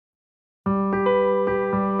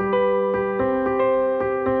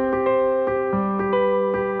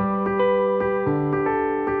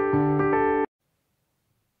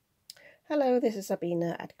this is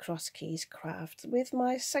Lavinia at Cross Keys Crafts with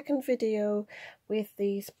my second video with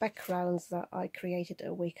these backgrounds that I created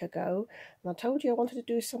a week ago. And I told you I wanted to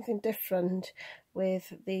do something different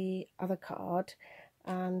with the other card,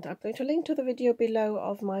 and I'm going to link to the video below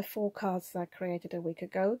of my 4 cards that I created a week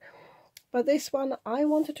ago. But this one I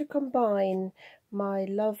wanted to combine my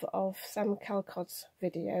love of Sam Calcott's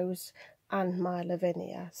videos and my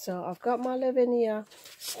Lavinia. So I've got my Lavinia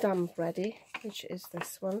stamp ready, which is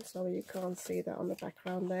this one. So you can't see that on the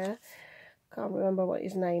background there. Can't remember what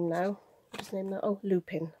his name now. What's his name now? Oh,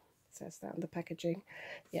 Lupin. It says that on the packaging.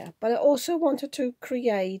 Yeah, but I also wanted to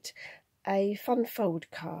create a fun fold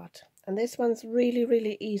card. And this one's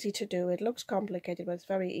really easy to do. It looks complicated, but it's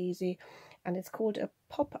very easy. And it's called a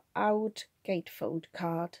pop-out gatefold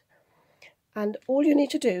card. And all you need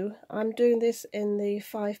to do, I'm doing this in the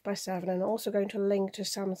 5x7, and also going to link to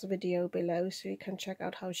Sam's video below so you can check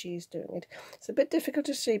out how she's doing it. It's a bit difficult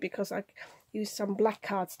to see because I used some black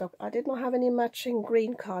cardstock. I did not have any matching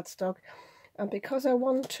green cardstock, and because I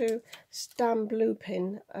want to stamp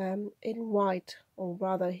Lupin in white, or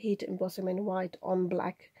rather heat emboss him in white on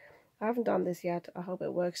black. I haven't done this yet, I hope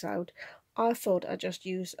it works out. I thought I'd just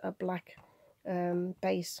use a black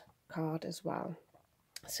base card as well.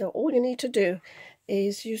 So all you need to do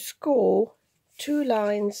is you score 2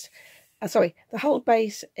 lines, the whole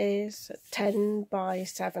base is 10 by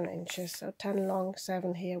 7 inches, so 10 long,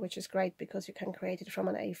 7 here, which is great because you can create it from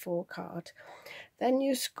an A4 card. Then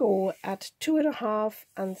you score at 2.5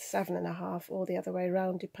 and 7.5, or the other way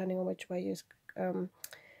around, depending on which way your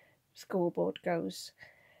scoreboard goes.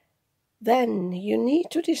 Then you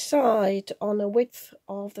need to decide on a width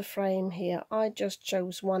of the frame here. I just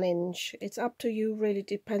chose 1 inch. It's up to you, really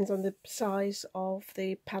depends on the size of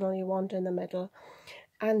the panel you want in the middle.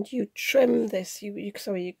 And you trim this, you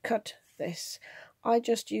cut this. I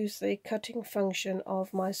just use the cutting function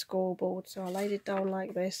of my scoreboard. So I laid it down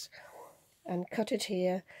like this and cut it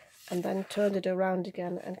here, and then turned it around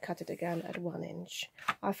again and cut it again at 1 inch.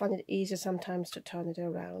 I find it easier sometimes to turn it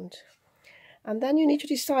around. And then you need to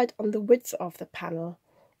decide on the width of the panel.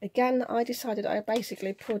 Again, I decided I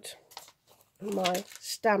basically put my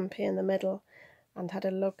stamp here in the middle and had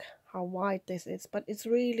a look how wide this is. But it's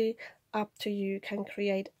really up to you. You can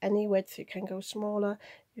create any width. You can go smaller.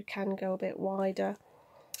 You can go a bit wider.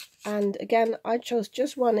 And again, I chose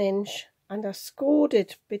just 1 inch, and I scored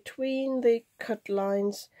it between the cut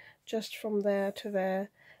lines, just from there to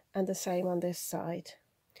there, and the same on this side.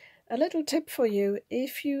 A little tip for you,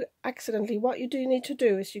 if you accidentally, what you do need to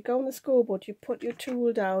do is you go on the scoreboard, you put your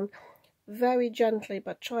tool down very gently,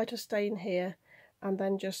 but try to stay in here, and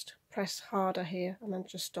then just press harder here, and then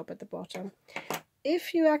just stop at the bottom.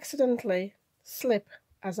 If you accidentally slip,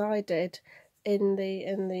 as I did, in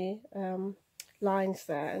the lines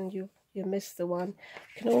there, and you miss the one,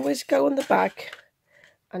 you can always go on the back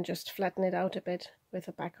and just flatten it out a bit with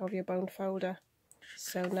the back of your bone folder,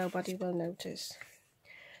 so nobody will notice.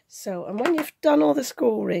 So, and when you've done all the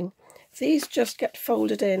scoring, these just get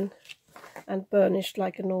folded in and burnished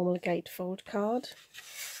like a normal gatefold card.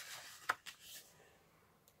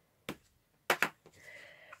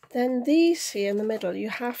 Then these here in the middle, you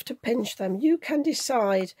have to pinch them. You can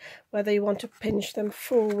decide whether you want to pinch them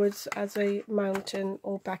forwards as a mountain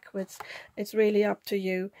or backwards. It's really up to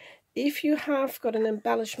you. If you have got an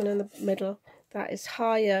embellishment in the middle that is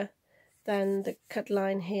higher than the cut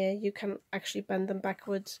line here, you can actually bend them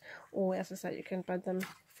backwards, or as I said, you can bend them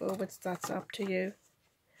forwards. That's up to you.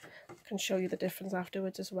 I can show you the difference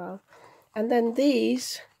afterwards as well. And then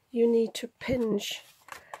these you need to pinch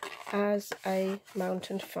as a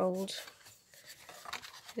mountain fold.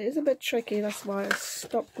 It is a bit tricky, that's why it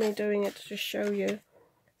stopped me doing it to show you.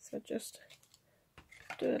 So just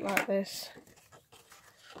do it like this,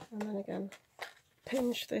 and then again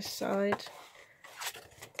pinch this side,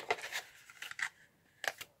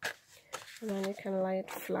 and then you can lay it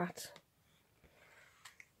flat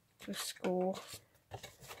to score.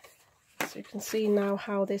 So you can see now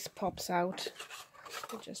how this pops out.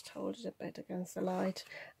 I just hold it a bit against the light,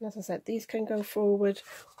 and as I said, these can go forward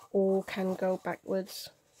or can go backwards.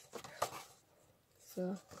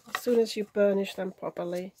 So as soon as you burnish them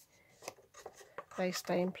properly, they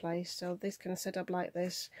stay in place. So this can sit up like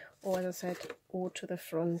this, or as I said, or to the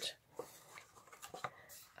front,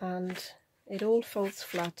 and it all folds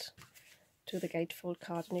flat to the gatefold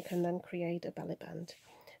card, and you can then create a belly band.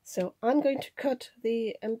 So I'm going to cut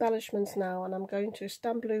the embellishments now, and I'm going to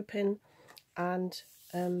stamp Lupin and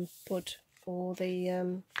put all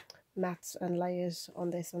the mats and layers on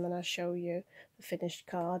this, and then I'll show you the finished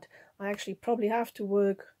card. I actually probably have to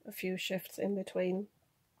work a few shifts in between,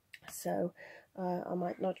 so I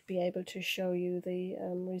might not be able to show you the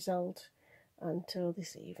result until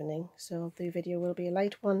this evening, so the video will be a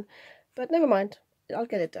late one, but never mind, I'll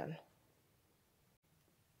get it done.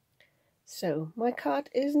 So my card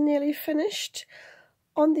is nearly finished.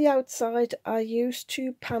 On the outside I used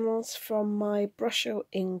 2 panels from my Brusho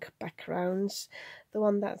ink backgrounds, the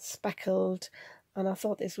one that's speckled, and I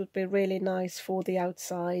thought this would be really nice for the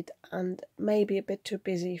outside and maybe a bit too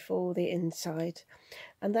busy for the inside.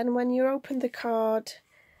 And then when you open the card,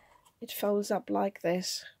 it folds up like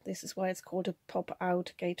this. This is why it's called a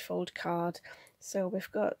pop-out gatefold card. So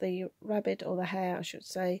we've got the rabbit, or the hare I should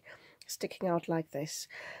say, sticking out like this.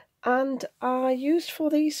 And I used for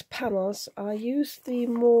these panels, I used the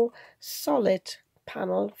more solid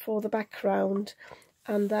panel for the background,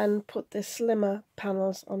 and then put the slimmer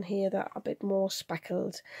panels on here that are a bit more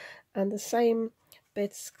speckled, and the same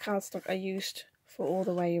bits cardstock I used for all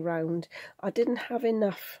the way around. I didn't have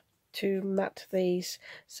enough to mat these,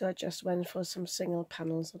 so I just went for some single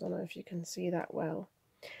panels. I don't know if you can see that well.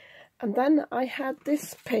 And then I had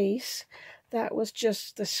this piece that was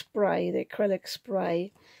just the spray, the acrylic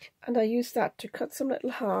spray, and I used that to cut some little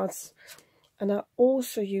hearts, and I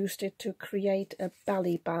also used it to create a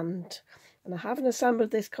belly band. And I haven't assembled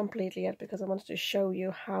this completely yet because I wanted to show you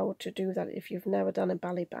how to do that if you've never done a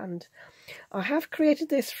belly band. I have created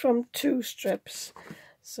this from 2 strips,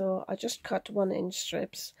 so I just cut 1-inch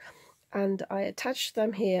strips, and I attached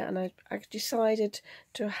them here, and I decided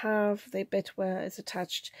to have the bit where it's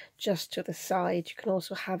attached just to the side. You can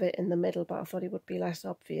also have it in the middle, but I thought it would be less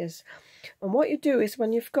obvious. And what you do is,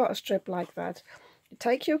 when you've got a strip like that, you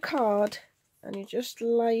take your card and you just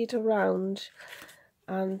lay it around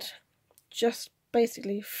and just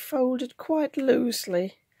basically fold it quite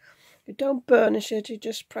loosely. You don't burnish it, you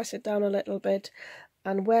just press it down a little bit,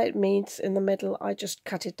 and where it meets in the middle I just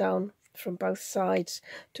cut it down from both sides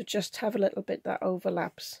to just have a little bit that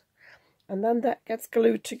overlaps, and then that gets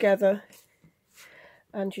glued together,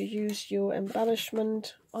 and you use your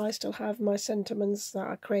embellishment. I still have my sentiments that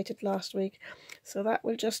I created last week, so that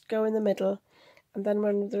will just go in the middle, and then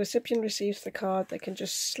when the recipient receives the card they can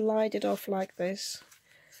just slide it off like this.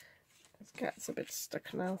 It gets a bit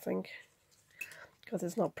stuck now, I think, because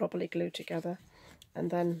it's not properly glued together,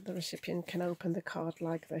 and then the recipient can open the card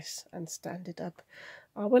like this and stand it up.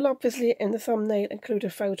 I will obviously in the thumbnail include a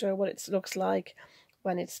photo of what it looks like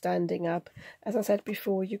when it's standing up. As I said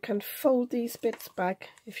before, you can fold these bits back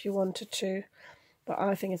if you wanted to, but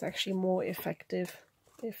I think it's actually more effective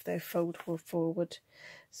if they fold forward.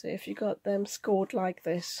 So if you got them scored like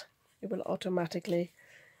this, it will automatically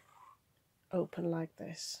open like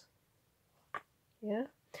this. Yeah,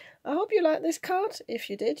 I hope you liked this card. If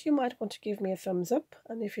you did, you might want to give me a thumbs up,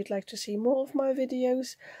 and if you'd like to see more of my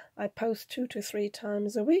videos, I post 2 to 3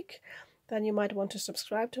 times a week, then you might want to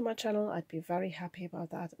subscribe to my channel. I'd be very happy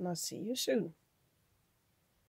about that, and I'll see you soon.